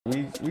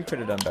we could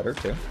have done better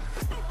too.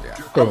 Yeah.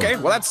 Okay,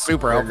 well that's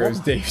super There helpful. goes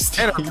Dave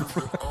Steve.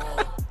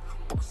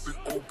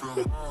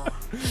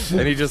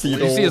 And he just, you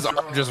see his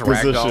arm just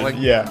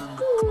ragdolling? Yeah.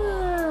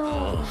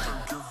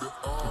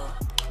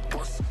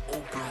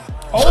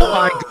 Oh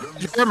my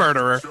god, you're a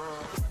murderer.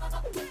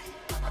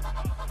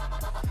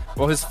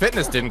 Well, his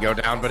fitness didn't go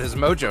down, but his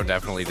mojo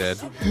definitely did.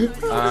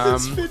 How did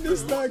his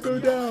fitness not go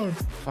down?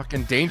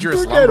 Fucking dangerous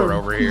Look at lumber him.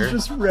 over here. He's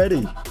just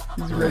ready.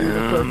 He's ready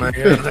to My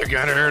fucking head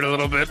kind of hurt a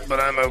little bit, but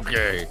I'm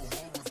okay.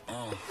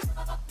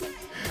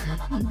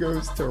 He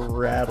goes to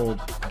rattled.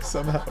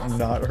 Somehow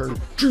not hurt.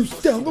 Juice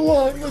down the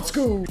line. Let's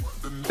go.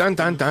 Dun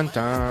dun dun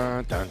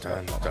dun dun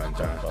dun dun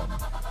dun.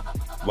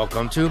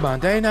 Welcome to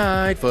Monday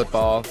Night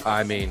Football.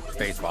 I mean,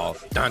 baseball.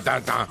 Dun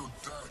dun dun.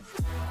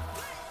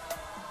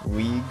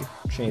 League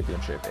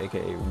Championship,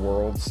 aka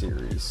World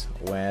Series.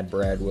 Lad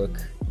Bradwick,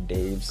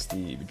 Dave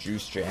Steve,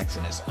 Juice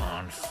Jackson is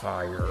on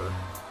fire.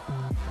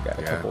 Got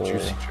a couple.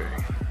 Juicy J.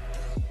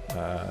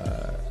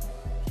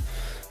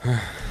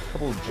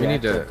 Couple of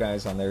jacked up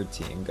guys on their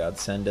team. Got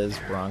Sendes,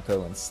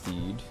 Bronco, and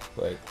Steed.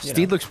 Like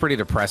Steed looks pretty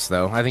depressed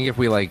though. I think if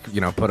we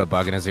put a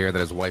bug in his ear that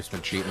his wife's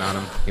been cheating on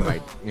him,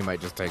 he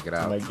might just take it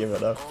out. Might give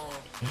it up.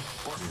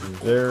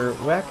 They're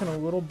lacking a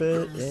little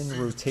bit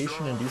in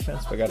rotation and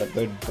defense, but got a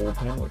good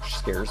bullpen, which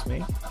scares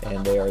me.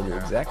 And they are the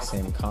exact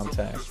same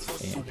contact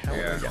and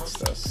power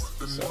against us.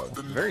 So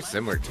very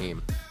similar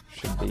team.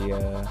 Should be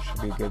a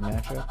good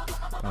matchup.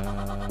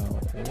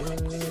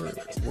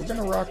 We're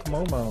gonna rock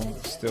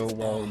Momo still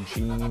while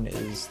Gene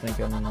is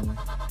thinking,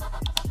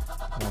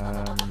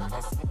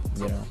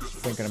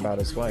 thinking about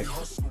his wife,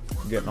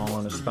 getting all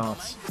in his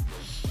thoughts.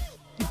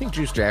 Do you think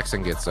Juice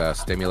Jackson gets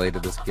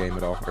stimulated this game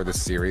at all, or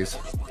this series?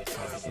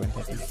 Wouldn't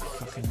that be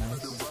fucking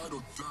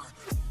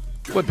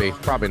nice? Would be.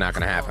 Probably not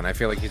going to happen. I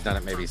feel like he's done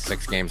it maybe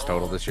 6 games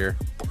total this year.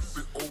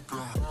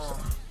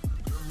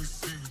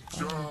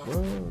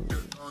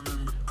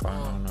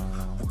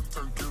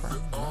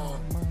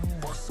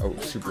 Oh,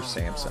 Super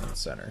Samson in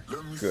center.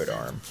 Good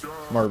arm.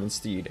 Marvin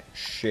Steed,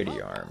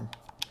 shitty arm.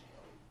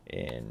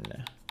 In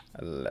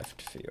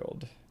left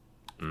field.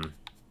 Do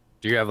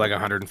you have like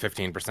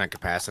 115%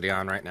 capacity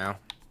on right now?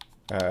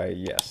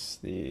 Yes.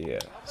 The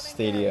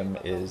stadium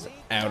is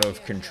out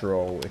of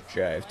control with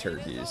Jive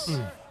Turkeys.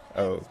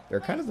 Oh,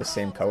 they're kind of the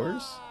same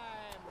colors?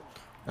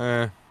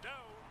 They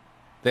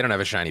don't have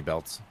a shiny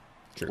belts.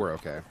 True. We're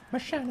okay. My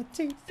shiny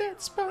teeth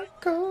that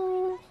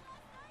sparkle.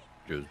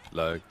 Just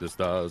like the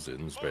stars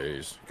in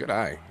space. Good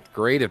eye.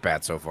 Great at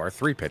bat so far.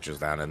 3 pitches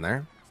down in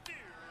there.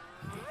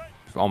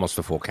 Almost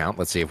a full count.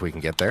 Let's see if we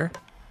can get there.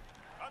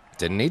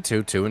 Didn't need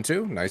to.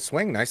 2-2. Nice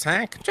swing. Nice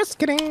hack. Just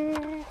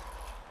kidding.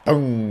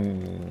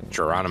 Boom.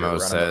 Geronimo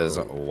says,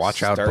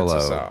 watch out starts below.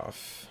 Us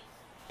off.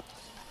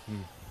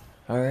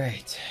 All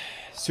right.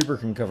 Super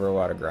can cover a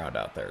lot of ground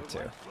out there,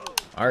 too.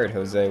 All right,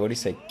 Jose. What do you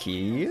say,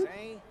 Key?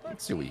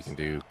 Let's see what you can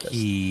do.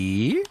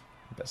 Key.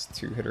 Best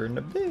 2-hitter in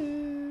the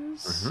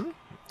biz.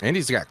 And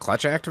he's got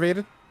clutch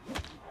activated.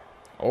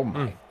 Oh,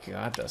 my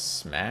God. The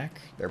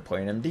smack. They're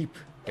playing him deep.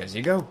 Does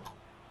he go?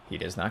 He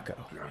does not go.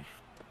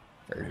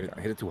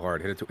 Hit it too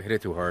hard. Hit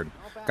it too hard.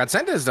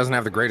 Godsendez doesn't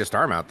have the greatest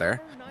arm out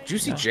there.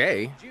 Juicy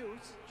J.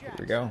 Here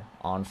we go.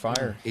 On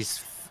fire.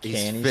 He's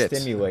Can he fit.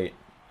 stimulate?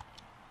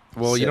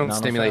 Well, you Sitting don't on a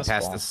stimulate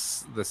fastball.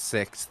 past the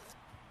 6th,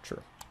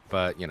 True.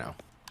 but you know.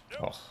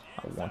 Oh,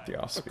 I want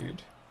the off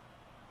speed.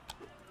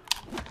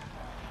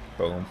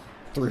 Boom.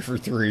 3 for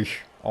 3.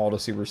 All to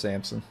Super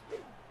Samson.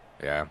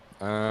 Yeah.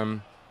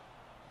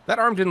 That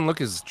arm didn't look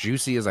as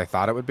juicy as I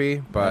thought it would be,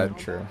 but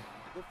true.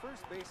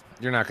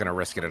 You're not gonna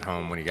risk it at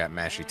home when you got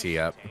Mashy T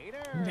up.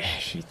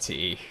 Mashy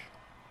T.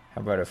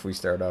 How about if we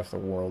start off the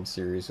World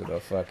Series with a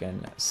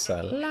fucking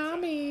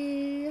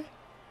salami?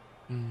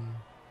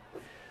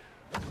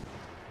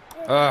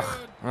 Ugh.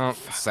 Well,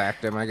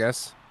 sacked him, I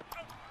guess.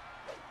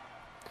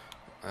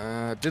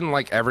 Didn't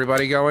like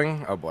everybody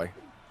going. Oh boy.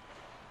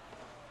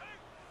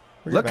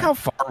 Look how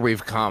far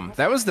we've come.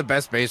 That was the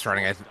best base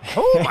running.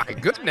 Oh my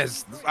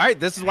goodness! All right,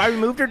 this is why we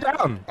moved her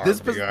down. This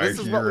is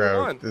what we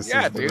want. This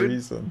yeah, is the dude.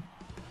 reason.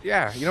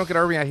 Yeah, you don't get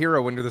RBI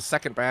hero when you're the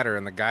second batter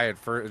and the guy at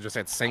first just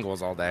had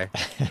singles all day.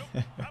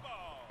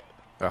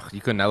 Ugh,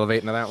 you couldn't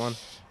elevate into that one?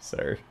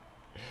 Sorry.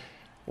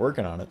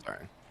 Working on it. All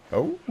right.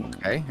 Oh.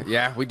 Okay.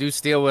 Yeah, we do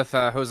steal with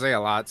Jose a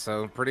lot,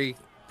 so pretty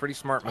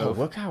smart move. Oh,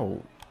 look how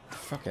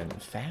fucking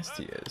fast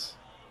he is.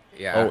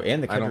 Yeah. Oh,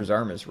 and the catcher's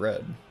arm is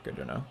red. Good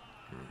to know.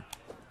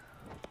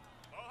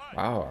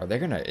 Wow, are they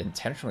going to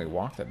intentionally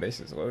walk the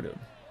bases loaded?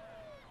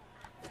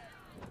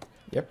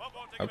 Yep.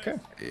 Okay.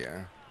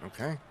 Yeah.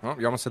 Okay. Well,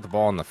 you almost hit the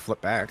ball on the flip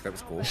back. That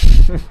was cool.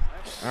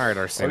 All right,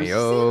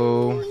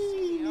 Arsenio.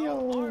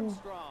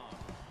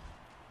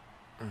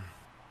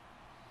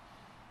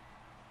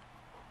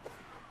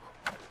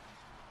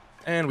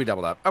 And we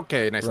doubled up.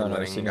 Okay, nice Run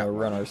little inning. Arsenio,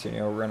 run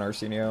Arsenio, run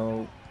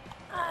Arsenio.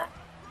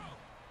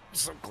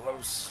 So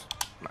close.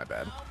 My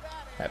bad.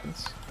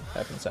 Happens.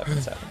 All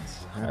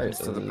right,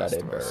 to the best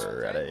of us.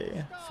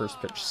 ready.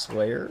 First pitch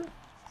Slayer.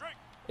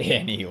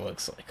 And he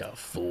looks like a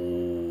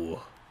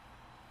fool.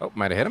 Oh,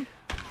 might have hit him.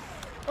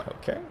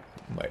 Okay.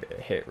 Might have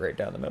hit right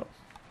down the middle.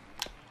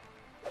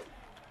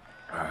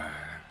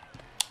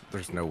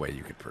 There's no way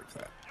you could prove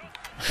that.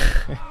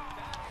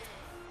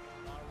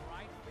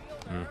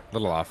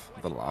 Little off.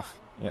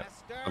 Yeah.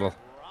 Little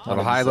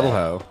high, little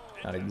low.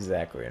 Not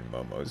exactly in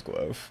Momo's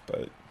glove,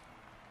 but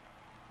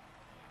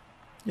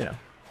you know.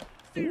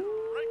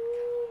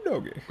 Ooh,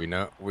 doggy. We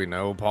know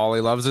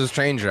Paulie loves his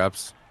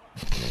change-ups.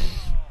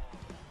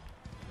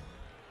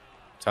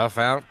 Tough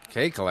out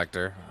K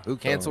collector. Who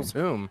cancels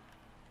whom?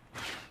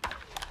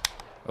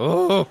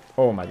 Oh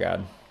My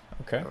god.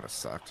 Okay. That would have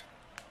sucked.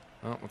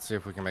 Well, let's see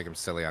if we can make him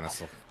silly on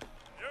us.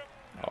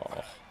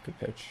 Oh, good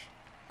pitch.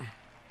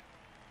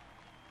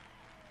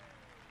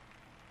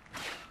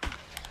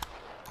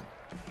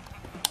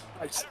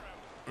 Nice.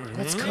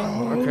 Let's go.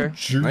 Okay.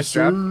 Juicers. Nice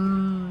job.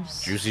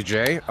 Juicy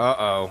J.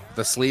 Uh-oh.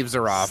 The sleeves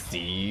are off.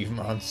 Steve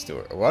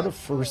Monster. A lot of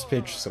first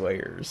pitch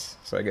slayers.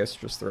 So I guess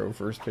just throw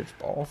first pitch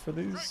ball for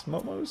these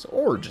Momos.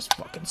 Or just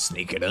fucking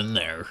sneak it in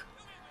there.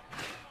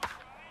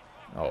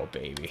 Oh,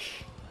 baby.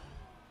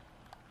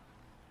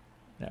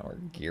 Now we're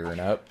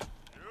gearing up.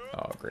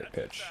 Oh, great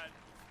pitch.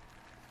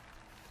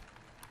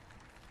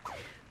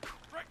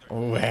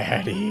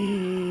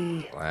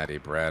 Laddie. Laddie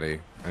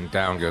Bratty. And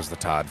down goes the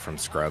Todd from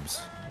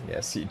Scrubs.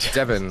 Yes, he does.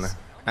 Devin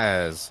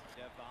has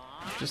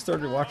just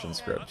started watching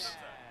Scrubs.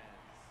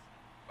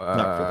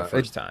 Not for the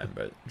first time,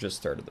 but just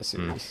started the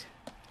series.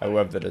 I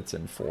love that it's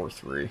in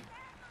 4:3.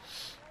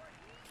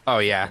 Oh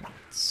yeah,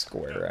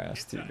 square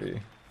ass TV.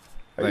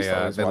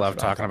 They love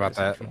talking about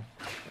that.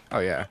 Oh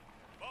yeah.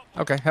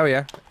 Okay, hell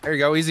yeah. There you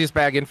go. Easiest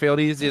bag infield.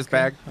 Easiest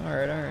bag. All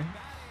right.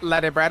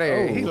 Laddie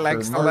Bratty. He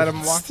likes to let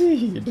him walk.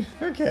 Steed.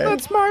 Okay.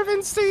 Let's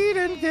Marvin Steed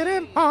and get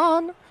him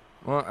on.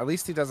 Well, at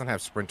least he doesn't have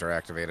sprinter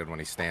activated when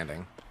he's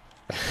standing.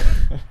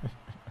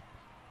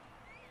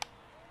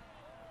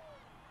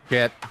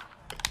 Get.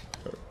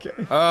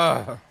 Okay.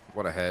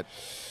 What a hit.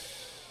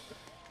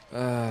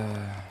 All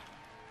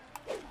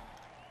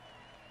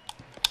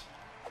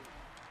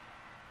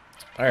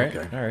right. Okay.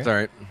 All right. It's all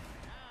right.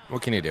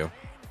 What can you do?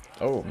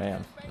 Oh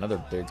man,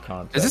 another big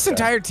contest. Is this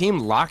entire team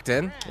locked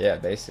in? Yeah,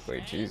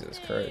 basically. Jesus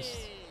Christ.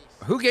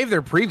 Who gave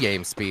their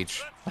pregame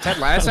speech? Ted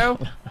Lasso?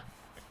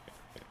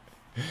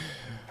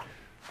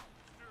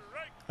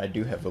 I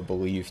do have a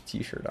Believe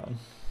t-shirt on.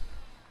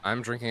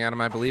 I'm drinking out of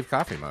my Believe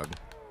coffee mug.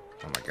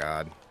 Oh my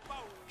god.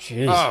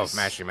 Jesus. Oh,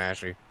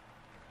 mashy.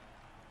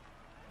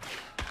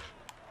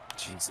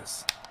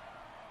 Jesus.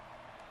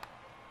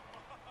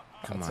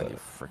 Come That's on, a you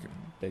freaking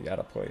big out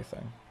of play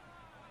thing.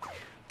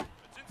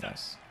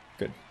 Nice.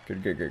 Good.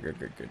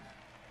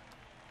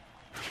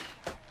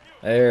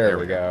 There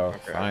we go.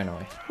 Okay.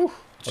 Finally. Whew.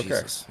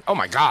 Jesus. Oh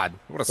my god.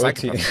 What a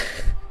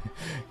psychopath.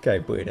 Guy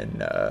played in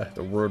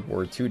the World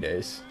War II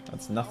days.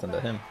 That's nothing to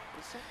him.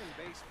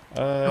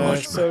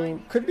 So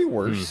could be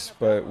worse,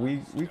 but we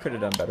could have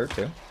done better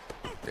too.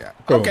 Yeah.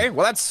 Boom. Okay,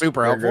 well that's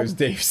super There helpful. goes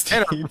Dave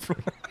Steve.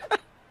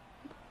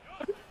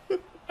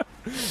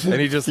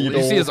 And he just, you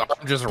see his arm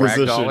just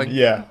ragdolling?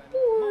 Yeah.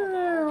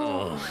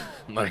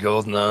 My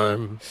golden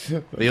arm.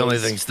 The only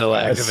thing still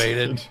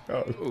activated.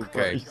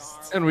 Okay.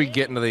 Christ. And we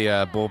get into the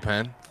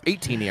bullpen.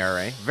 18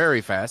 ERA.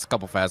 Very fast.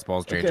 Couple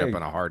fastballs change up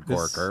on a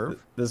hardcore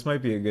curve. This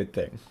might be a good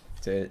thing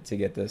to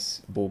get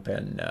this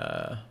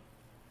bullpen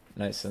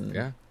nice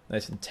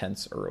and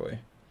tense early.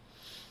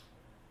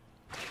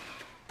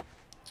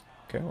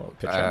 Okay, well,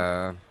 pitch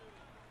out.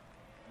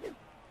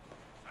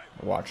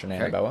 Watching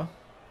Annabella.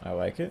 I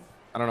like it.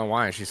 I don't know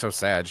why she's so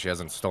sad she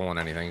hasn't stolen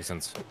anything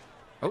since.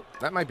 Oh,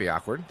 that might be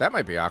awkward.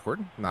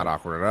 Not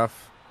awkward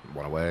enough.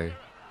 One away.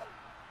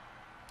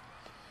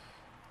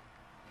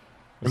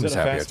 I'm just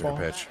happy I took a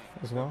pitch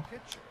as well.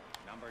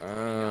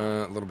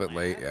 A little bit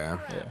late, yeah.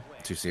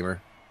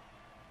 Two-seamer.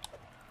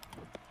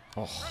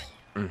 Oh.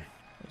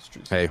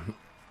 Hey,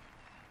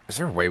 is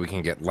there a way we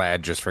can get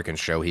Lad just freaking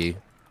Shohei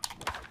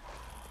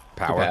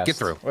power? Get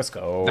through. Let's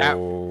go. That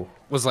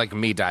was like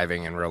me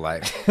diving in real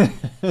life.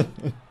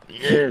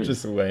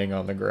 Just laying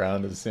on the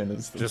ground as soon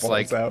as the just ball's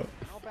like out.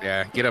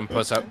 Yeah, get him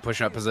push up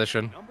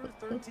position.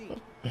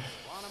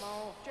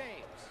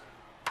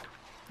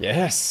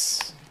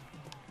 Yes.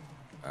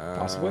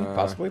 Possibly.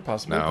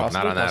 No,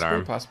 not on that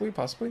arm. Possibly.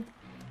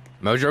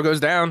 Mojo goes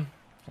down.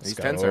 He's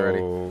go. tense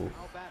already.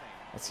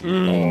 Let's see.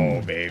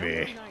 Oh,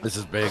 baby. This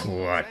is big.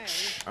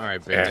 Clutch. All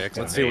right, Big Dick.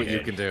 Let's see what you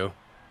can do.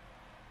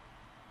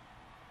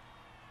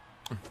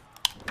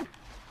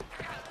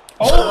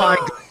 Oh my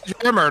God,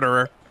 you're a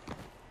murderer.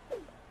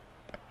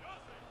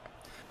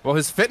 Well,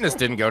 his fitness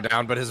didn't go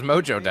down, but his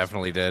mojo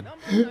definitely did.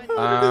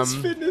 How did his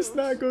fitness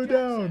not go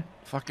down?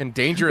 Fucking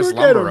dangerous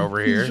lumber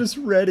over here. He's just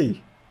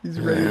ready. He's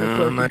ready to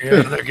fucking my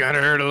God, that kind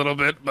of hurt a little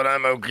bit, but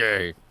I'm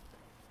okay.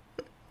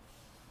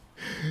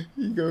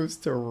 He goes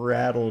to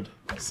rattled.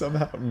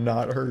 Somehow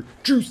not hurt.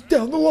 Juice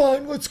down the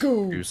line. Let's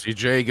go. Juicy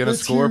J gonna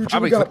That's score. Huge.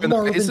 Probably We got clipping the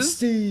Marvin bases.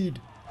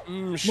 Steed.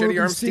 Shitty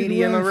arm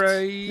Steedy in the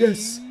right.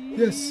 Yes.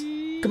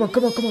 Come on.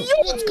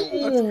 Let's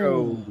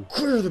go.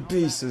 Clear the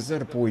bases.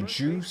 That a boy,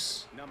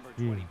 Juice.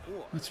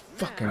 Let's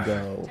fucking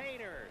go.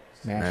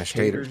 Mashed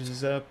taters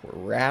is up.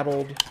 We're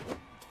rattled.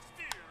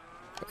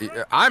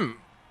 I'm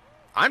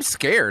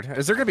scared.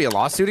 Is there gonna be a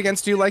lawsuit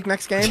against you like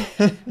next game?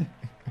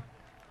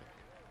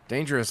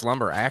 Dangerous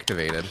lumber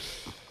activated.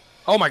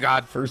 Oh my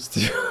God! First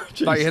two.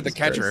 Thought you hit the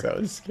catcher. That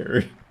was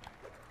scary.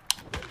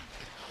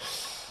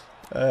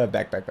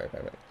 Back.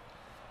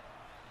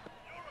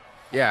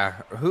 Yeah.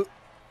 Who?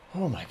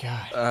 Oh my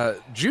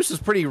God. Juice is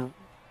pretty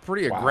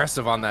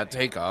aggressive on that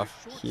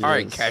takeoff. All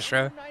right,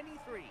 Kasha.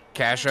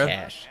 Cash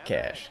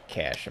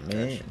him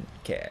in.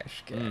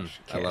 Cash.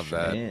 I love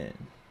that. In.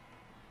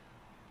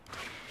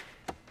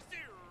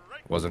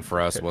 Wasn't for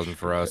us. Wasn't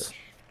for us.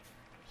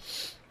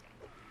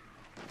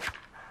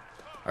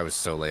 I was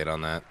so late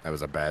on that. That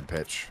was a bad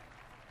pitch.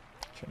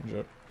 Change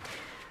up.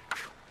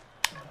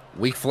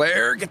 Weak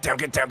flare. Get down.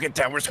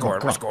 We're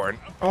scoring. We're scoring.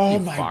 Oh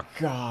my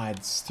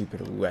God.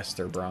 Stupid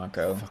Lester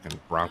Bronco. Fucking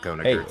Bronco.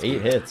 Hey,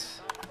 8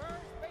 hits.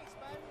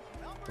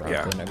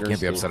 Yeah, can't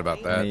be upset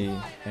about that.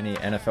 Any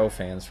NFL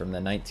fans from the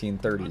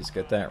 1930s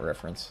get that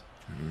reference?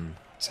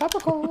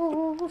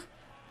 Topical.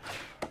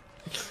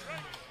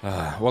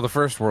 Well, the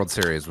first World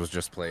Series was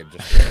just played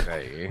just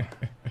today.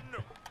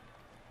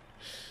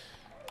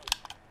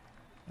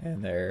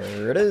 And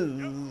there it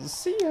is.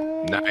 See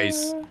ya.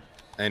 Nice.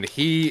 And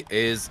he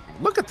is.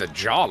 Look at the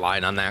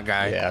jawline on that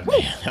guy. Yeah,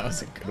 man, that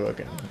was a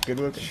good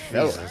looking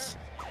fella.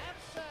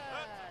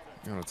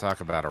 You want to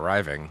talk about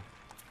arriving?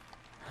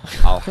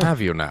 I'll have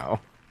you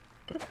now.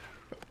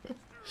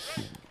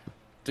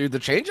 Dude, the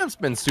changeup's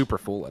been super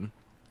fooling.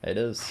 It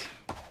is.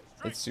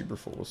 It's super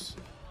fools.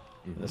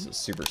 This is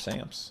super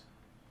Samps.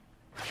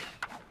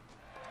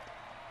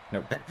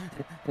 Nope.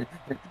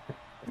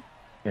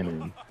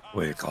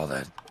 What do you call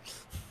that?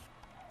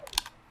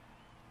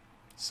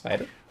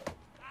 Slider.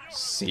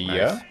 See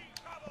ya.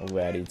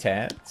 Laddie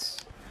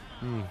Tats.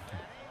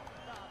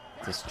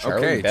 Does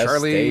Charlie Best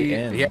stay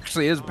in? He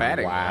actually is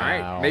batting. Wow.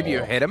 All right, maybe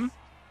you hit him.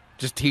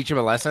 Just teach him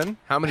a lesson.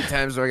 How many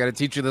times do I got to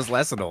teach you this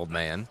lesson, old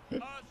man?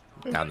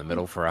 Down the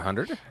middle for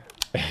 100.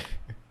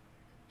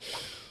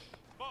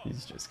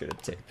 He's just gonna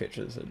take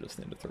pitches. I just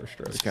need to throw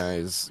strikes. This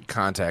guy's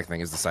contact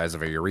thing is the size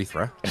of a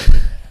urethra.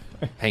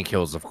 Hank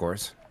Hills, of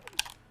course.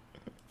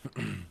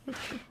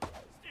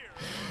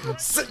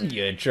 See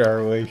ya,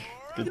 Charlie.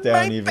 Get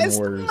down even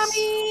worse.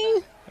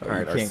 All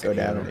right, you can't go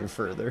down any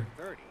further.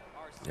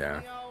 Yeah.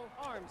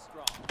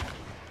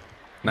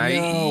 Nice.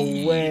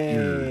 No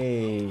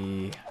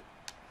way.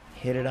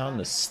 Hit it on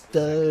the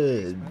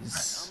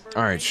studs.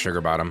 All right,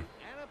 Sugar Bottom.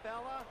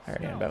 All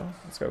right, Annabelle.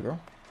 Let's go, girl.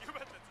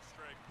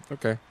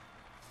 Okay.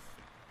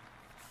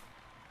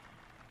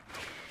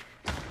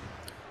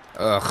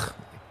 Ugh.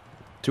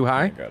 Too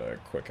high? Got a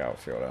quick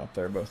outfield out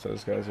there. Both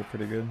those guys are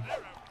pretty good.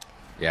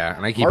 Yeah,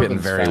 and I keep hitting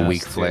very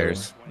weak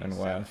flares. And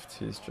left,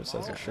 he's just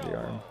has a shitty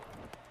arm.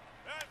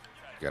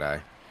 Good eye.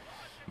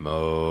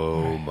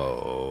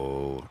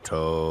 Mo,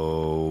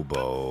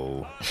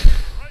 Tobo.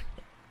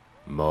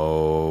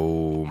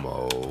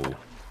 Mo.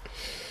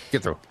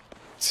 Get through.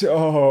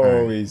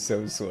 Oh, he's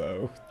so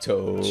slow.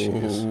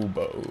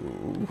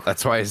 Tobo.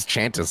 That's why his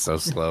chant is so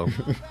slow.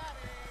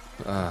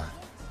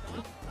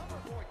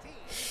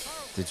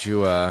 Did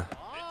you, I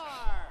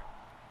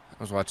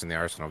was watching the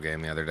Arsenal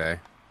game the other day.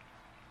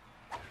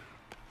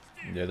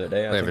 The other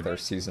day, I think their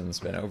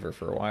season's been over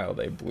for a while.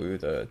 They blew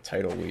the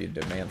title lead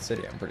to Man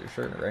City, I'm pretty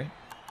sure, right?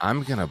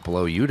 I'm gonna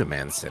blow you to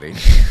Man City.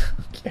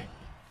 Okay.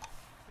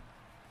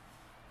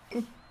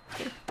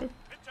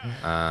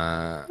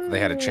 They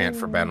had a chant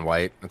for Ben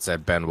White. It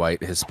said, Ben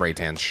White, his spray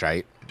tan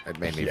shite. It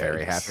made me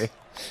very happy.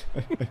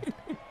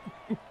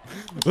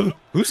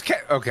 Who's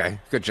okay,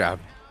 good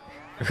job.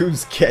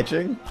 Who's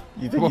catching?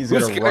 You think he's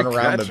gonna run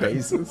around the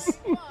bases?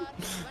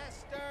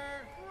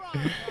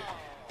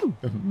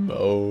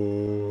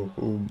 Mo.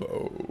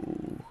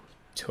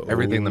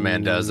 Everything the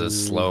man does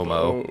is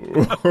slow-mo.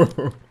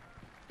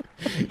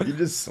 He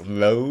just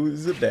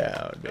slows it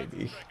down,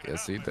 baby.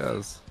 Yes, he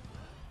does.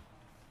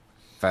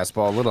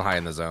 Fastball a little high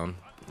in the zone.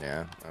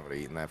 Yeah, I would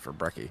have eaten that for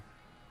brekkie.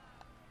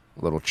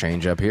 A little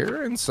change up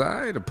here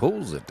inside. It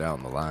pulls it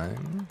down the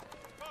line.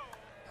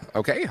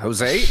 Okay,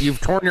 Jose,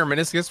 you've torn your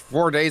meniscus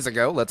 4 days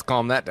ago. Let's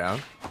calm that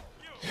down.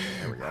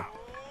 There we go.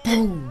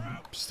 Boom!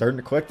 Starting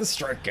to collect the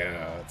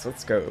strikeouts.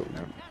 Let's go.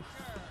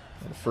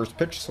 First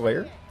pitch,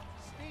 Slayer.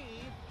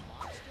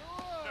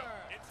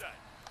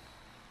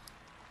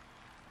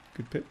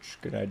 Good pitch.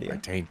 Good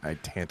idea. I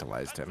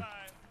tantalized him.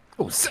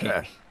 Oh,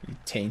 you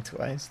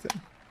tantalized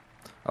him.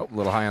 Oh, a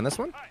little high on this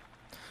one.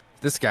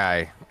 This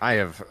guy, I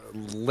have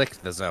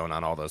licked the zone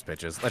on all those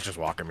pitches. Let's just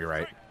walk him. You're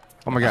right.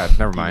 Oh my God,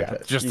 never mind.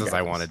 Just as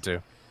I wanted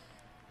to.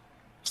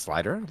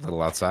 Slider, a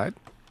little outside.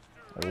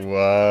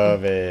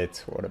 Love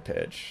it. What a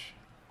pitch.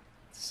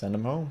 Send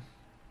him home.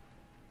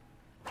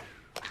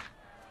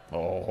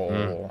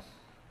 Oh.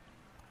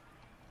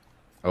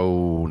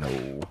 Oh,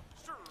 no.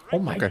 Oh,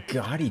 my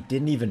God. He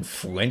didn't even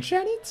flinch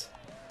at it?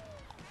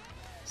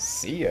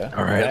 See ya.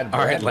 All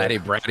right, Laddie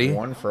Bratty.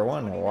 1 for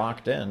 1.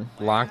 Locked in.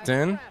 Locked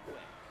in.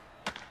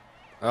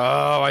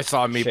 Oh, I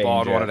saw a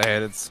meatball and wanted to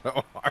hit it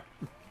so hard.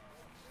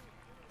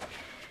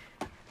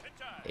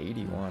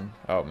 81.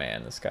 Oh,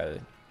 man. This guy,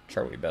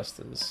 Charlie Best,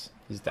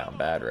 he's down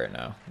bad right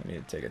now. We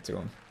need to take it to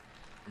him.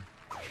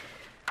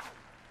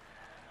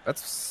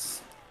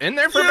 That's in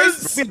there for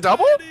a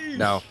double?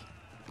 No.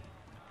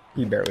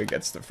 He barely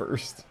gets to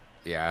first.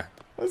 Yeah.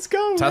 Let's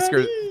go,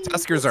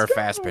 Tusker's our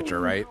fast pitcher,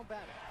 right?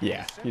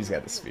 Yeah, he's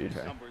got the speed.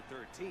 Okay.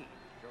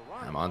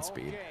 I'm on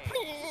speed.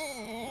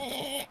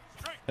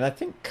 And I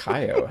think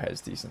Kaio has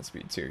decent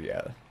speed too.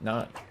 Yeah,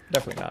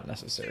 definitely not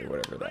necessary.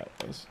 Whatever that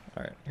was.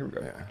 All right, here we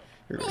go. Yeah.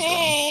 Here we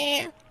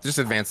go. Just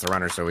advance the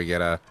runner so we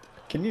get a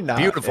Can you not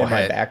beautiful in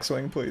my hit.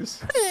 backswing,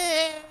 please?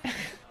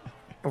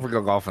 If we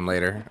go golfing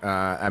later.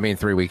 I mean,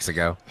 3 weeks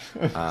ago.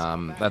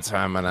 That's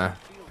how I'm gonna.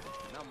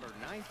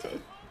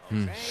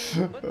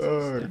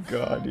 Oh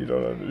God, you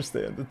don't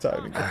understand the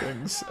timing of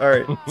things. All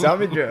right,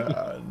 Tommy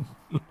John.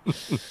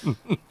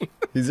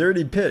 He's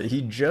already pitched.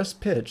 He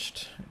just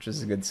pitched, which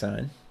is a good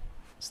sign.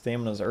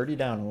 Stamina's already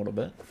down a little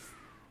bit.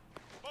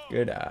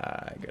 Good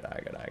eye, good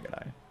eye, good eye, good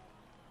eye.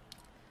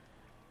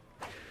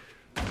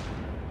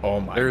 Oh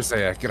my! There's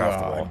a get off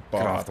the wall.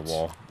 Get off the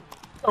wall.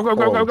 Go go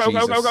go Oh, go go go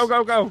Jesus. go go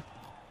go go.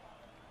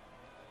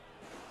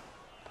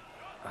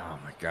 Oh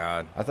my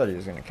God. I thought he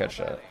was gonna catch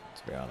that.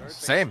 To be honest.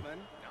 Same.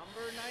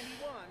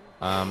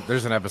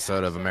 There's an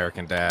episode of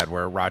American Dad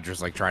where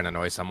Roger's like trying to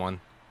annoy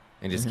someone,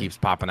 and just keeps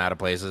popping out of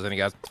places, and he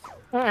goes,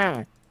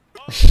 and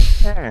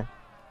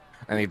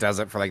he does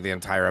it for like the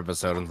entire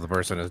episode, and the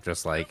person is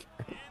just like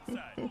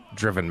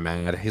driven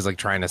mad. He's like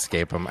trying to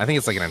escape him. I think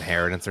it's like an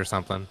inheritance or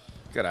something.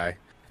 Good eye.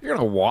 You're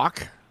gonna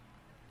walk,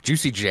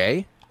 Juicy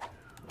J.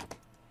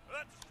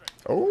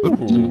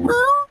 Oh.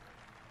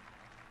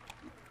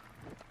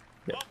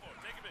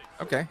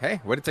 Okay.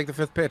 Hey, way to take the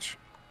 5th pitch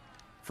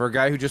for a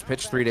guy who just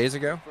pitched 3 days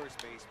ago.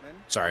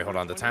 Sorry, hold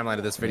on. The timeline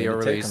of this video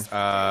Maybe take released.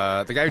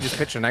 The guy who just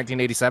pitched in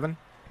 1987.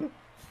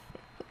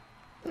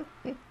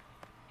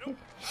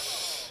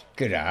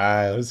 Good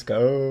eye. Let's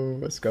go.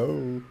 Let's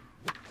go.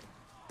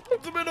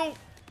 Up the middle.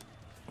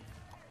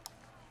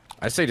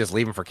 I say just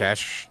leave him for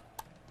cash.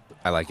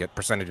 I like it.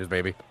 Percentages,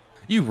 baby.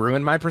 You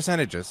ruined my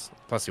percentages.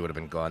 Plus, he would have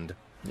been gunned.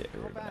 Yeah, it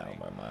would have been out of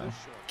my mind.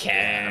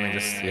 I mean,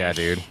 just yeah,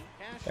 dude.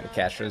 Gotta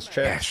cash those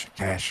checks.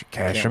 Cash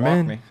Can't him walk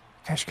in. me.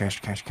 Cash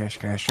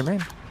him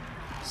in.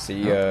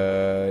 See,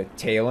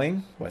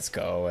 tailing. Let's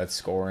go. That's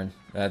scoring.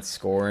 That's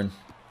scoring.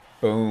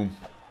 Boom.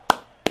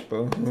 Leave it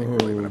up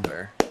Boom.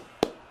 there.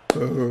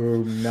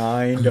 Boom.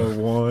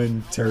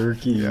 9-1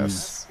 turkeys.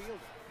 Yes.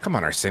 Come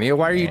on, Arsenio.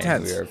 Why are you Man,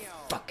 tense? we are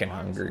fucking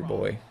hungry,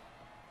 boy.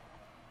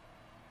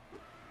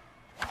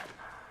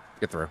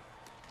 Get through.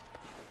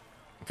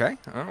 Okay.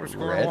 Oh, we're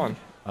scoring Red. 1.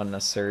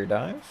 Unnecessary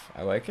dive.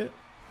 I like it.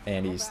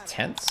 And he's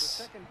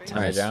tense. Tie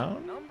Nice.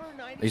 down.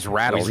 He's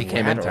rattled. He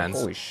came in rattled. tense.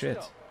 Holy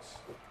shit.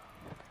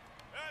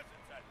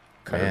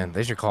 Man,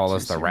 they should call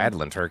us the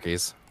Rattling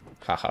Turkeys.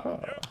 Haha.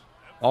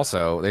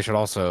 Also, they should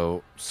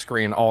also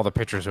screen all the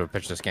pitchers who have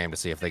pitched this game to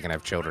see if they can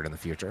have children in the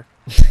future.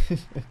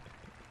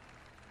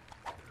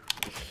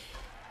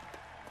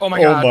 Oh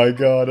my God. Oh my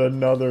god,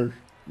 another.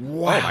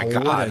 Wow, my what a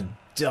God.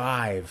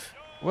 dive.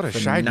 What a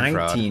From shiny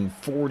fraud.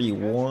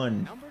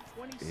 1941.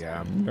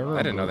 Yeah, I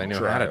didn't know they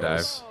knew how to dive.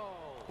 Trials.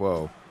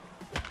 Whoa.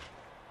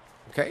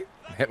 Okay,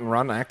 hit and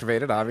run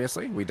activated,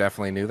 obviously. We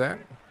definitely knew that.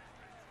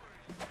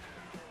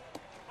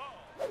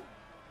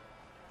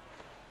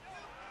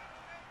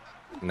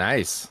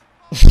 Nice.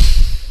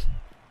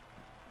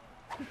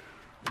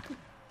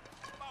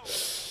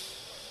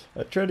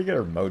 I tried to get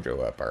her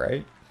mojo up,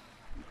 alright?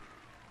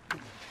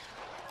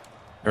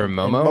 Or And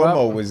Momo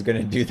Momo up? was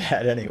gonna do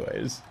that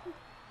anyways.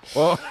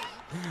 Well,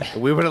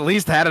 we would at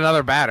least had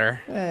another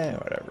batter.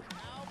 Whatever.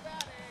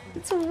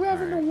 It's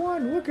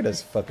 11-1. Look at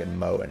us fucking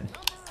mowing.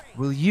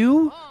 Will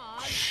you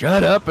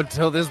shut up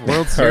until this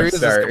World Series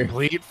is sorry.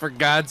 complete, for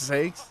God's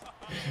sakes?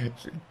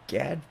 For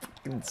God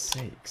fucking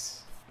sakes.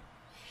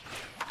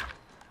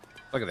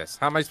 Look at this.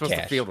 How am I supposed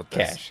to field with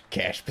this?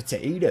 Cash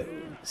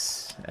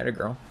potatoes. That a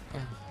girl.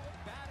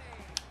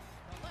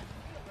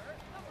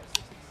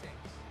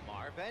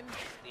 Marvin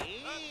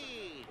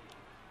Steed.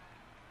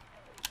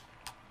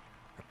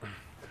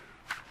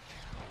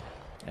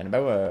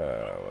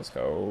 Annabella, let's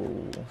go.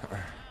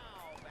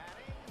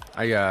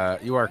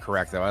 You are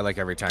correct though. I like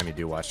every time you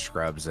do watch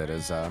Scrubs, it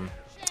is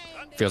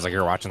feels like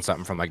you're watching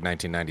something from like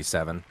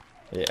 1997.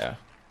 Yeah.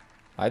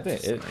 I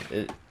think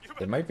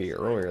it might be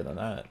earlier than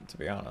that, to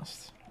be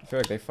honest. I feel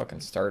like they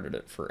fucking started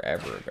it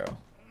forever ago.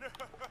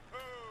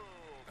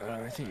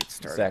 I think it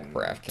started. Zach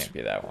Braff can't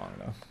be that long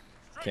though.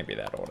 Can't be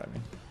that old, I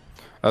mean.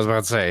 I was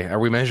about to say, are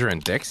we measuring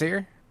dicks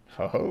here?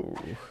 Ho ho.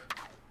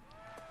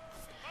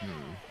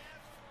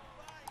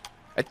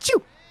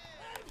 Achoo!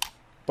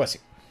 Bless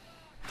you.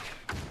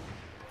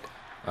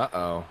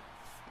 Uh-oh.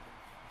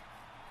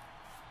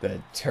 The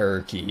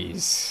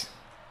turkeys.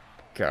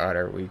 God,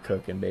 are we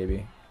cooking,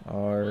 baby?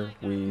 Are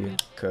we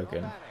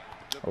cooking?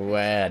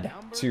 Lad,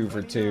 2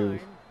 for 2.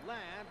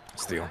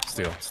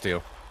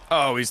 Steal.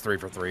 Oh, he's 3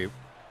 for 3.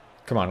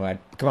 Come on, lad.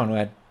 Come on,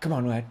 lad. Come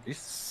on, lad. He's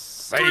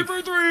safe. 3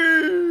 for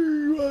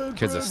 3.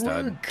 Kid's a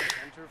stud.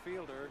 Center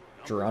fielder.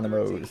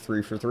 Geronimo,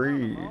 3 for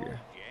 3.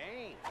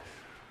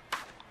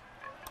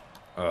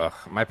 Ugh,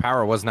 my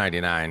power was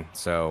 99,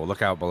 so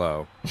look out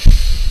below.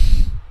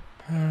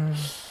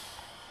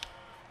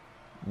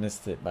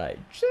 Missed it by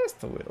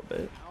just a little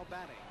bit. Now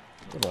batting.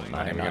 Little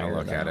Not even gonna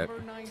look at it.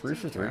 3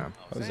 for 3. Yeah.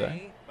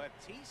 Jose.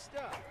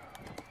 Batista.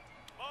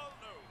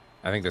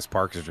 I think this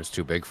park is just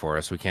too big for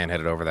us. We can't hit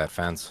it over that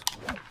fence.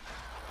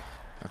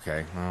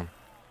 Okay, well.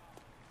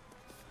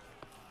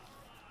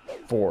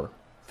 4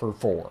 for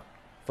 4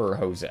 for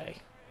Jose.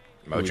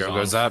 Mojo Who's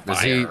goes on up. Is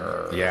he?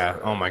 fire. Yeah.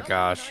 Oh my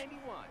gosh.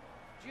 91.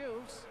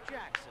 Juice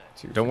Jackson.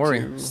 2 Don't for worry.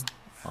 2.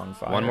 On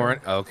fire. One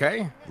more.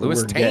 Okay.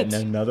 Luis We're Taint.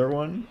 getting another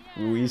one.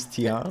 Luis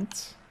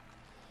Tiant.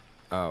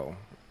 Oh,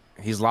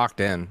 he's locked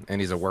in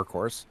and he's a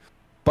workhorse,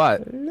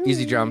 but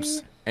easy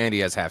jumps and he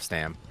has half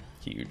stam.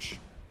 Huge.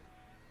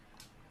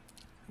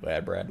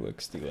 Lad Bradwick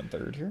stealing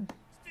third here.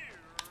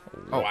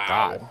 Oh, wow.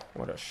 God.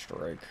 What a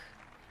strike.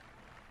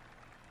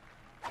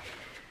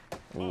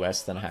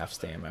 Less than half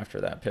stam after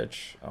that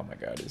pitch. Oh my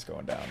god, he's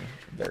going down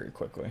very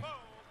quickly.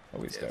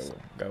 Oh, he's got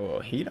a little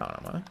heat on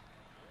him,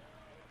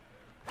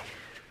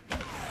 huh?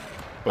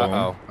 Boom.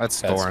 Uh-oh, that's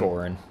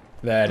scoring.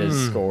 That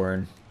is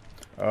scoring.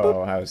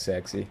 Oh, how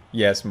sexy.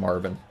 Yes,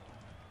 Marvin.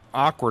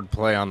 Awkward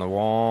play on the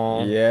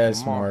wall.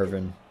 Yes,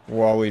 Marvin.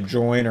 Wally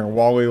Joyner,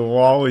 Wally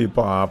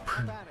Lollipop.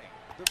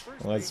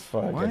 Let's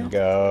fucking What?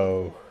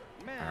 go.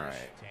 All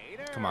right.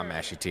 Come on,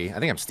 Mashy T. I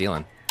think I'm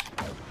stealing.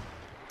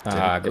 Get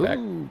back.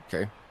 Ooh,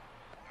 okay.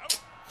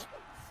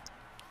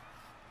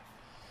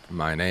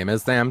 My name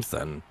is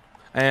Samson,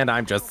 and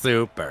I'm just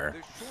super.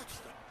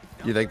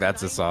 You think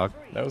that's a song?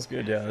 That was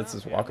good, yeah. That's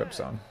his walk-up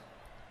song.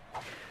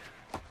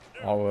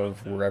 All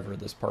of wherever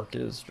this park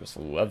is just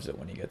loves it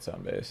when he gets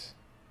on base.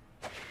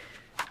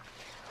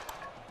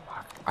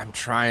 I'm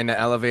trying to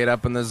elevate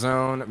up in the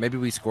zone. Maybe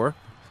we score.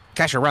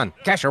 Cash a run.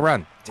 Cash a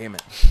run. Damn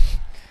it.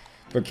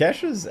 But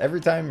Kesha's,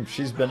 every time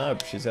she's been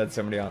up, she's had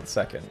somebody on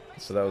second.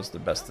 So that was the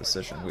best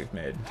decision we've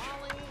made.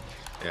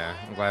 Yeah,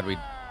 I'm glad we.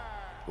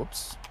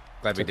 Whoops.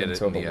 Glad we Took did it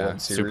until in the the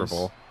World Super Series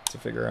Bowl. to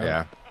figure out.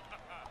 Yeah.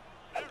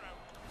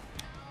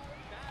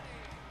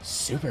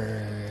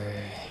 Super.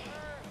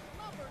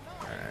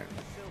 All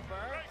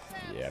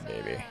right. Yeah,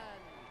 baby.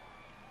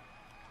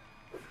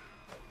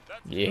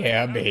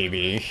 Yeah,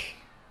 baby.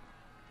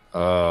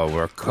 Oh,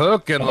 we're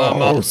cooking, Oh,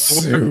 Llama. We're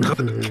super.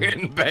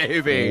 cooking,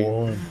 baby.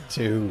 1,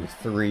 2,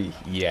 3.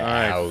 Yeah, All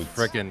right, out.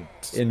 frickin'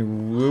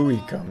 And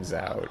Louis comes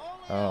out.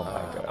 Oh my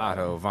god.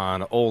 Otto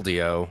von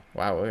Oldio.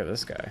 Wow, look at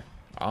this guy.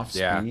 Off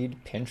Yeah.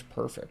 speed, pinch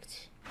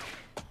perfect.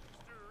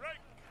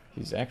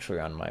 He's actually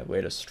on my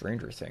latest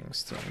Stranger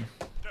Things team.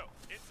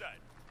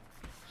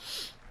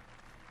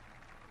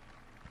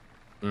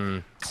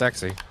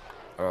 Sexy.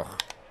 Ugh.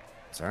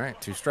 It's all right.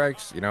 2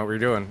 strikes. You know what we're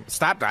doing.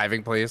 Stop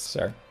diving, please.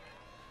 Sorry.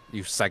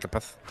 You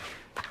psychopath.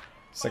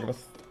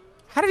 Psychopath.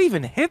 How did he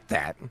even hit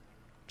that?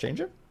 Change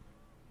it?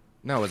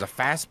 No, it was a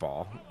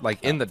fastball.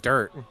 Like, in the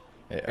dirt.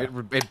 Yeah.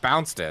 It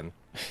bounced in.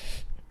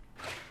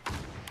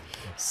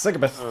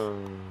 Psychopath.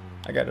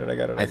 I got it, I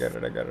got it, I got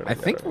it, I got it. I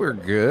think we're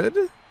good.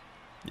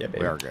 Yeah, baby.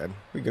 We are good.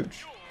 We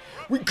gooch.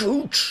 We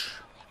gooch.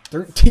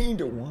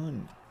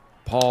 13-1.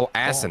 Paul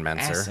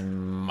Assenmenser.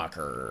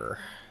 Assenmucker.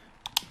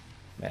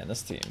 Man,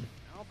 this team.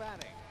 Now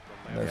batting.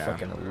 They're Yeah.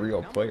 fucking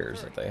real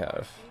players that they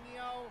have.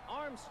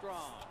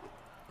 Armstrong.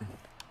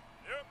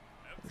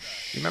 You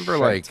remember,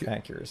 like, Shite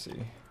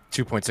accuracy.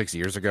 2.6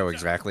 years ago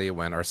exactly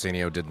when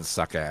Arsenio didn't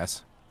suck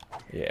ass?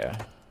 Yeah.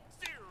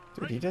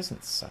 Dude, he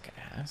doesn't suck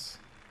ass.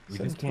 We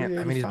He's just in can't.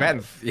 I mean, he's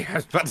batting. 385. Yeah, I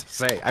was about to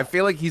say. I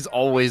feel like he's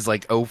always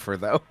like over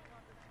though.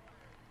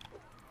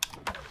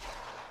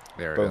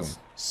 There it Boom. is.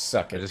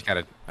 Suck I it.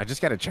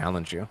 just gotta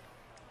challenge you.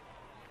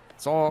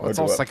 It's all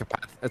Mojo up.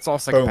 psychopath. It's all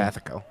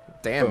psychopathical.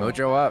 Damn, Boom.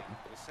 Mojo up.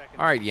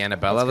 All right,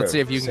 Yannabella. Let's Let's go. see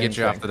if you can Same get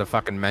you off thing. to the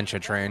fucking Mencha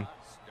train.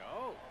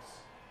 Stokes.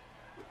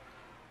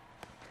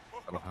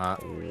 Little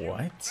hot.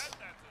 What?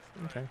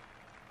 Okay.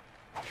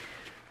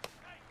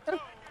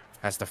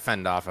 Has to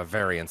fend off a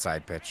very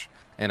inside pitch.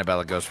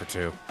 Annabella goes for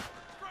 2.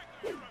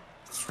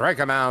 Strike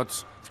him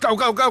out. Go,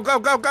 go, go, go,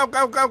 go, go,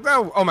 go, go,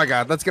 go. Oh my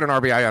god, let's get an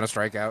RBI on a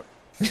strikeout.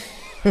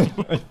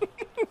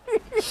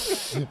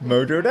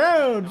 Mojo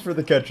down for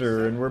the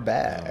catcher, and we're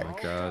back. Oh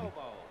my god.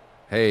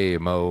 Hey,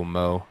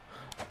 Momo.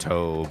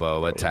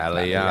 Tobo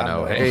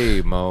Italiano. Italiano.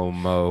 Hey,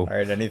 Momo. All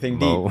right, anything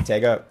Mo. deep,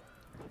 take up.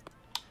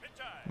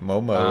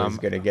 Momo is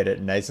gonna get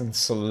it nice and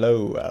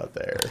slow out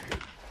there.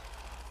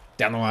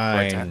 Down the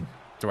line.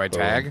 Do I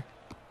tag?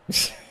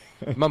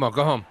 Momo,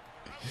 go home.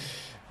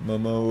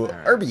 Momo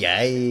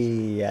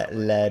RBI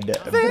led.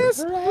 This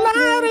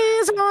light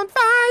is on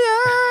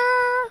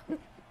fire.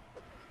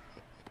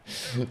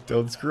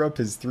 Don't screw up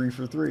his 3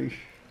 for 3.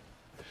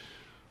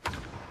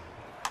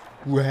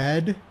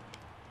 Red.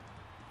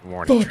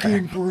 Warning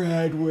Fucking track.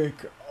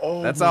 Bradwick.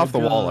 Oh, That's my off the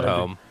wall at God.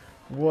 home.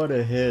 What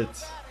a hit.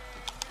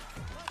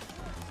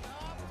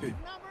 Number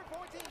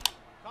 14.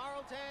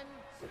 Carlton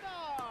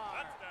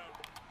Star.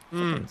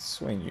 Fucking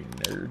swing, you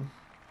nerd.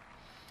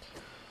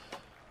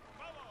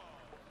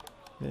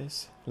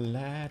 This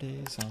lad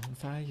is on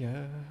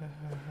fire.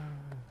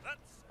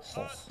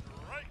 Oh,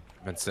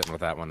 I've been sitting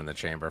with that one in the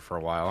chamber for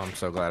a while. I'm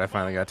so glad I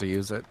finally got to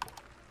use it.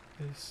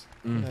 this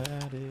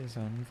lad is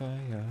on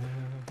fire.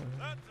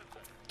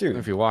 Dude,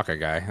 If you walk a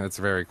guy, that's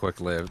very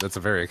quick lived. That's a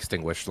very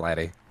extinguished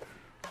laddie.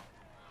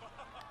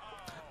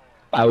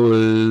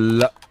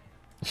 Foul.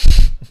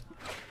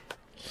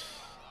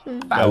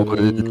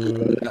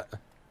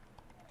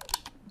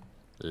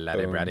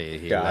 Laddie Braddy,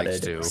 he Got likes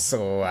it. to.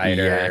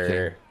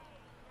 Slider.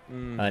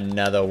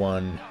 Another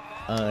one.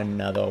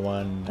 Another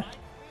one.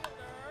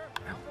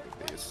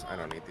 I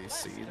don't need these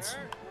seeds.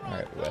 All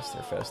right,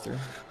 Lester Fester.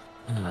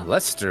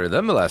 Lester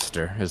the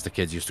Molester, as the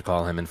kids used to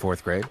call him in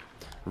 4th grade.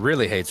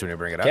 Really hates when you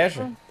bring it up.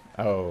 Casual.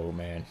 Oh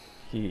man,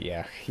 he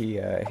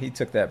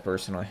took that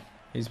personally.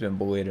 He's been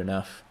bullied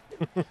enough.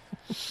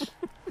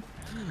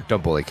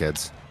 Don't bully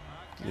kids.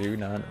 Do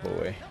not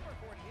bully.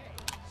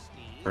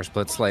 First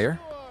Blitz Slayer.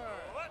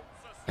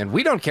 And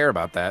we don't care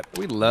about that.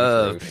 We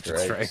love pitch and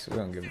strike. We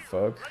don't give a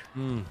fuck.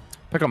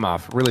 Pick them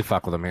off. Really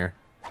fuck with them here.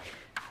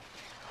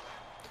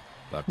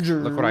 Look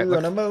what I look.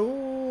 Geronimo,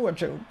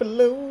 watch out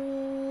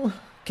below.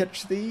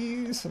 Catch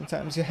these.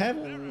 Sometimes you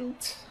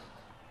haven't.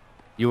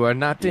 You are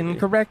not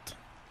incorrect.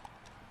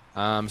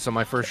 So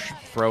my first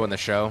throw in the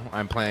show,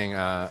 I'm playing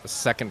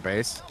second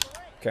base.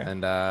 Okay.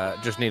 And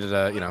just needed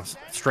a,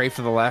 strafe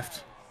to the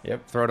left.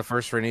 Yep. Throw to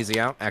first for an easy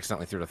out.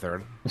 Accidentally threw to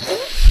third.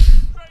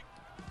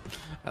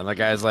 And the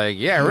guy's like,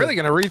 yeah, really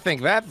going to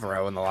rethink that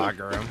throw in the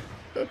locker room.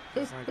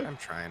 It's like, I'm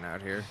trying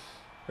out here.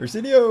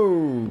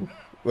 Arsenio.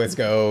 Let's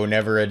go.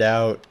 Never a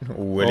doubt.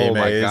 Woody Oh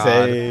my Mays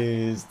God.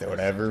 Hayes. Don't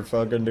ever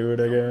fucking do it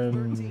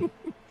again.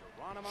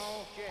 Geronimo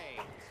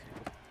James.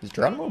 Is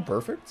Geronimo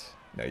perfect?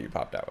 No, you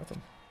popped out with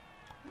him.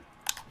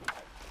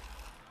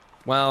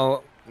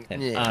 Well,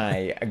 And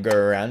yeah. I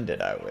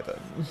grounded out with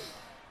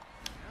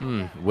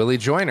him. Willie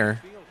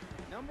Joyner.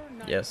 Number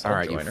 9. Yes, All I'll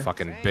right, you join her.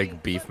 fucking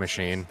big beef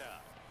machine.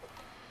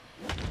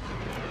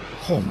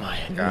 Oh my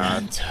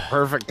God, God.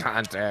 perfect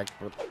contact.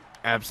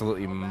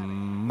 Absolutely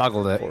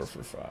muggled 4 it.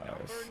 for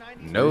 5.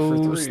 No 3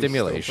 for 3,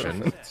 stimulation.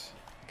 still perfect.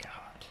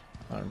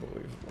 God,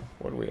 unbelievable.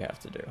 What do we have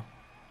to do?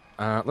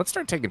 Let's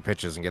start taking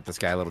pitches and get this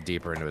guy a little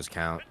deeper into his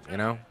count,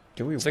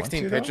 Do we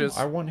 16 want to, pitches.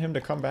 though? I want him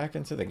to come back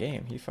into the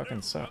game. He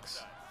fucking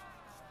sucks.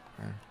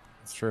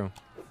 That's true.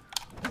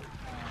 God,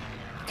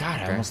 I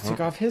Okay, almost well.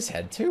 took off his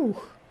head, too.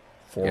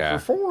 4 Yeah.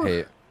 for 4.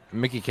 Hey,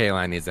 Mickey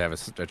Kaline needs to have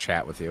a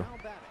chat with you.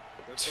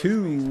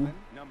 2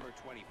 Number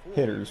 24.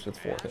 hitters with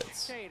 4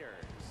 hits. Taters.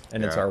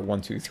 And it's Yeah. our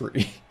 1, 2,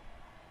 3.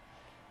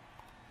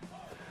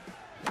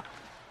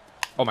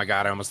 Oh my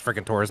God, I almost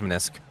freaking tore his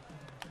menisc.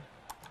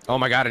 Oh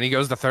my God, and he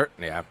goes to third.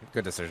 Yeah,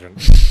 good decision.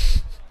 Now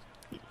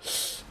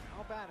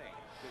batting.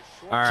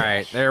 The short All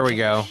right, there we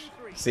go.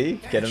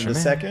 See? Get him to man.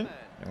 second,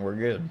 and we're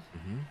good.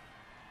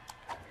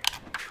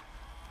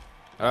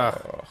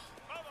 Ugh, Oh,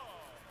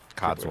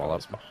 Codswallop.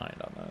 was behind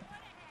on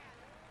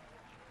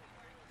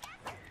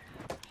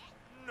that.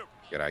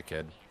 Good eye,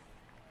 kid.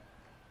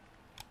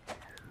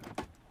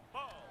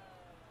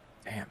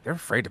 Damn, they're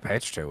afraid to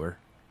pitch to her.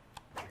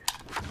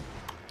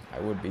 I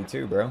would be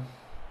too, bro.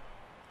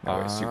 No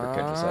way, super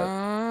catches that.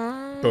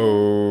 Uh,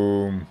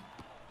 Boom.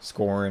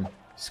 Scoring.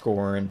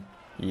 Scoring.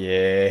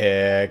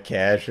 Yeah,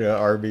 Kasha,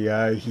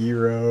 RBI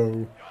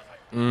hero.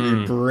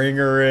 We bring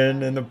her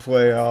in the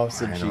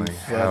playoffs, and Finally. she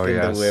Hell fucking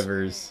yes.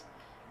 delivers.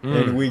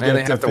 And we And get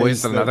they have to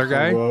waste face another the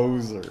guy?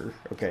 closer.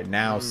 Okay,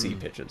 now C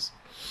pitches.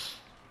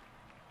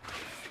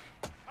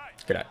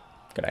 Good eye.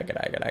 Good eye, good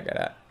eye, good eye, good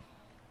eye.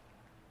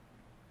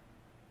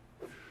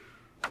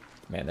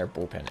 Man, their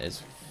bullpen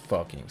is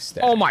fucking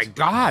stacked. Oh my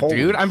God, Holy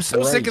dude! I'm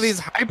so sick of Christ. these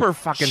hyper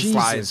fucking Jesus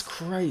slides.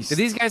 Christ. Do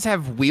these guys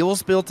have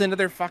wheels built into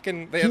their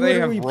fucking? They He have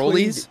literally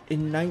rollies. played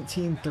in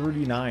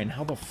 1939.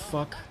 How the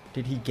fuck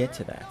did he get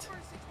to that?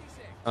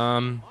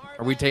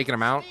 Are we taking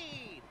them out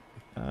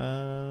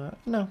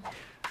No.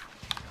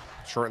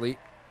 shortly?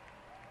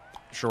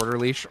 Shorter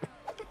leash.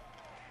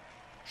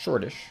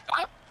 Shortish.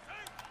 I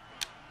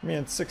mean,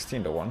 it's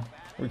 16 to 1.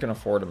 We can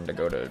afford him to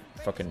go to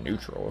fucking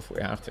neutral if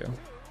we have to.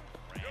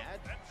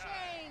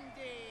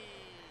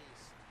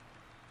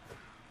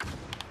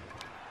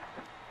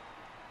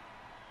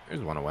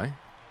 There's one away.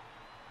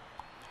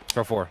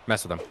 Throw 4.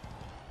 Mess with them.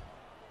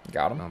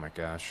 Got him. Oh my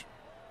gosh.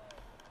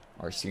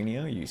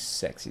 Arsenio, you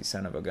sexy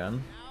son of a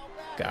gun.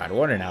 God,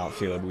 what an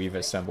outfield we've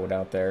assembled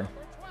out there.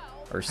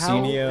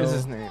 Arsenio, How is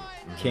his name?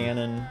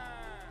 Cannon,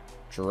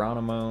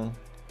 Geronimo.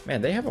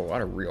 Man, they have a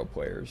lot of real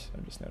players,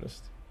 I just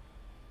noticed.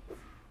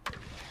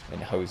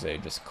 And Jose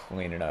just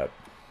cleaning up.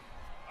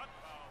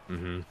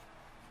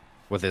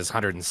 With his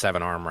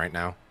 107 arm right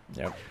now.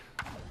 Yep.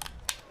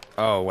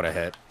 Oh, what a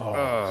hit.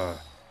 Oh.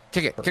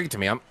 Kick it. Kick it to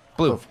me. I'm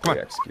blue. Come Perfectly on.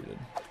 executed.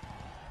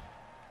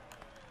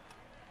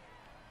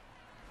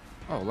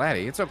 Oh,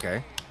 laddie, it's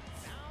okay.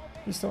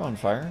 He's still on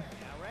fire?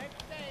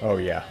 Oh,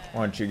 yeah.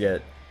 Why don't you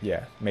get...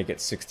 Yeah, make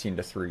it 16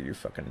 to 3, you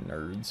fucking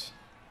nerds.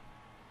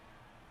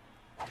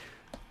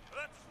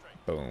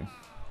 Boom.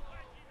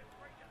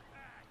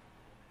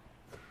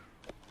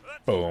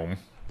 Boom.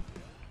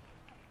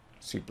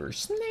 Super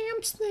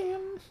snam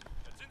snam.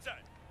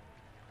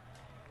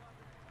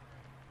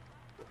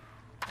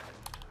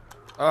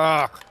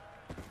 Ugh.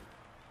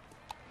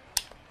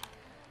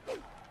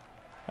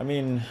 I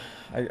mean,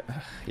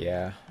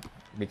 yeah,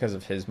 because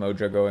of his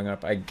mojo going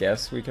up, I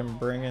guess we can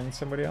bring in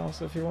somebody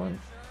else if you want.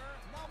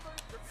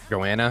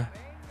 Joanna.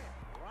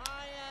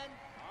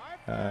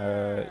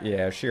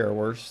 Yeah, is she our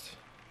worst?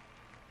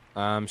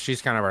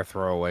 She's kind of our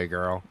throwaway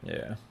girl.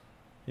 Yeah.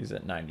 He's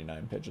at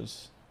 99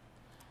 pitches.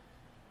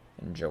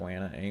 And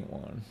Joanna ain't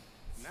one.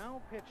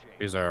 Now pitching.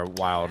 She's our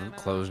wild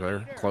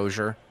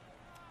closure.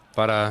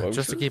 But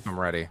just to keep him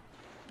ready.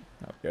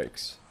 Oh,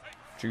 yikes.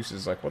 Juice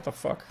is like, what the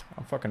fuck?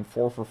 I'm fucking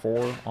 4 for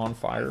 4 on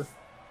fire.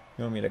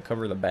 You want me to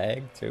cover the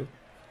bag, too?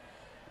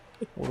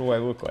 What do I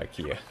look like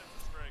here?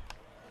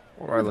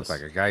 What do I look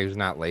like? A guy who's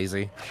not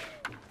lazy?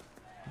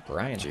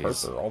 Brian Jeez.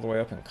 Harper all the way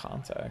up in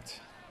contact.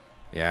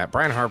 Yeah,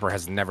 Brian Harper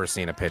has never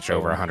seen a pitch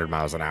over 100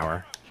 miles an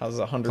hour. How's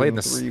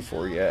 103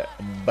 for you,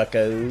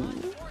 bucko?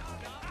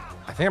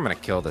 I think I'm going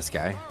to kill this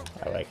guy.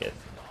 I like it.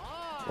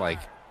 Like,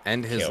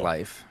 end his Kill.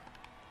 life.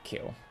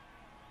 Kill.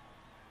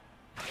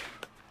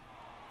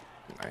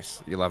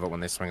 Nice. You love it when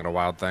they swing at a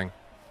wild thing.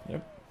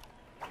 Yep.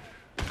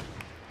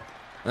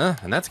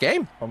 And that's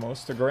game.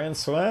 Almost a grand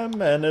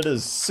slam, and it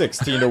is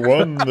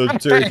 16-1. The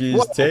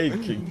Turkeys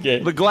take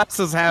game. The glass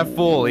is half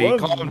full. He One.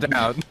 calmed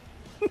down.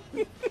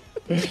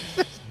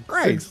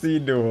 Right.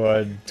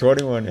 16-1.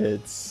 21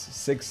 hits.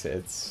 6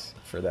 hits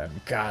for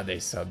them. God, they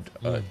subbed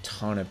a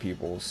ton of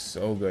people.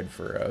 So good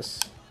for us.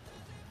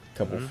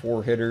 Couple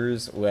 4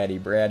 hitters. Laddie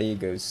Bratty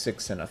goes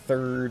 6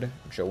 1/3.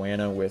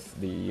 Joanna with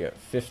the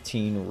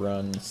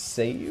 15-run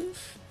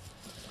save.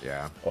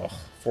 Yeah. Oh,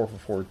 4 for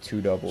 4,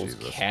 2 doubles.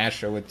 Jesus.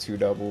 Kasha with 2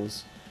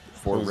 doubles.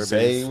 4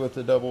 Jose ribbies. with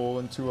a double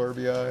and 2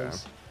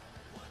 RBIs.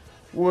 Yeah.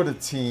 What a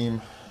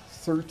team.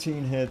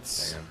 13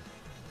 hits. Damn.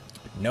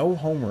 No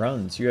home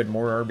runs. You had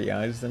more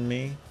RBIs than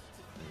me.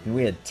 And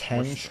we had 10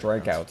 Which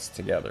strikeouts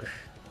together.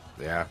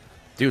 Yeah.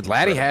 Dude,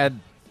 Laddie had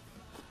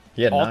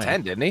He had all 9.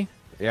 10, didn't he?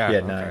 Yeah. He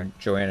had okay. 9.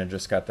 Joanna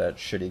just got that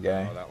shitty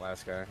guy. Oh, that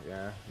last guy.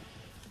 Yeah.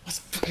 Let's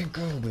fucking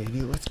go,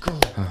 baby. Let's go.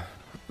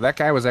 That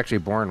guy was actually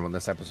born when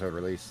this episode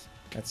released.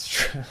 That's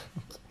true.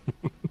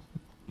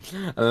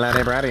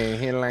 Laddie Bratty,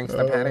 he likes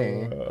the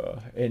patty.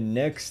 And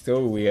next,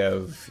 we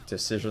have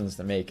decisions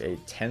to make. A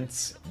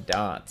tense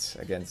dot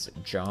against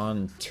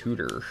John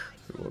Tudor,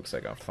 who looks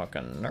like a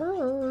fucking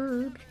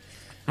nerd.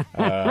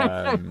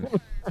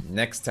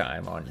 Next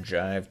time on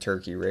Jive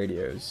Turkey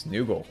Radios.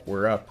 Noogle,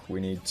 we're up. We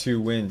need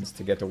 2 wins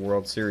to get the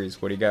World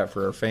Series. What do you got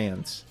for our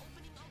fans?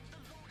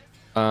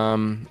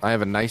 I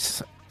have a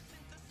nice...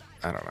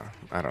 I don't know.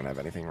 I don't have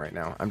anything right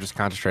now. I'm just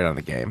concentrating on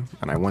the game,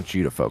 and I want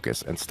you to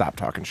focus and stop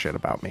talking shit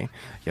about me.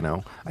 You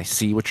know, I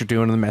see what you're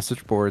doing in the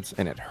message boards,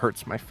 and it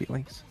hurts my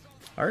feelings.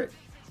 All right.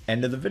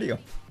 End of the video.